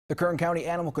The Kern County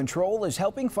Animal Control is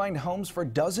helping find homes for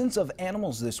dozens of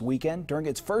animals this weekend during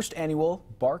its first annual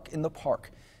Bark in the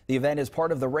Park. The event is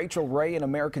part of the Rachel Ray and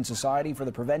American Society for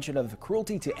the Prevention of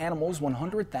Cruelty to Animals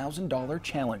 $100,000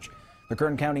 challenge. The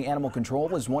Kern County Animal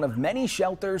Control is one of many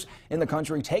shelters in the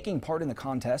country taking part in the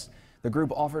contest. The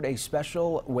group offered a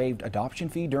special waived adoption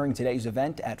fee during today's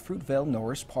event at Fruitvale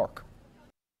Norris Park.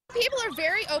 People are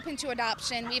very open to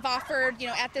adoption. We've offered,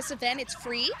 at this event, it's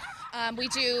free. We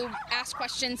do ask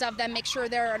questions of them, make sure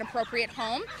they're an appropriate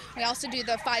home. We also do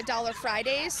the $5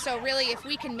 Fridays. So really, if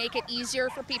we can make it easier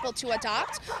for people to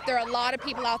adopt, there are a lot of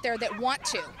people out there that want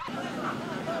to.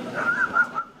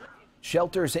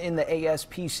 Shelters in the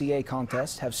ASPCA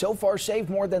contest have so far saved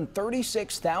more than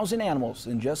 36,000 animals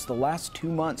in just the last 2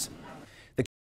 months.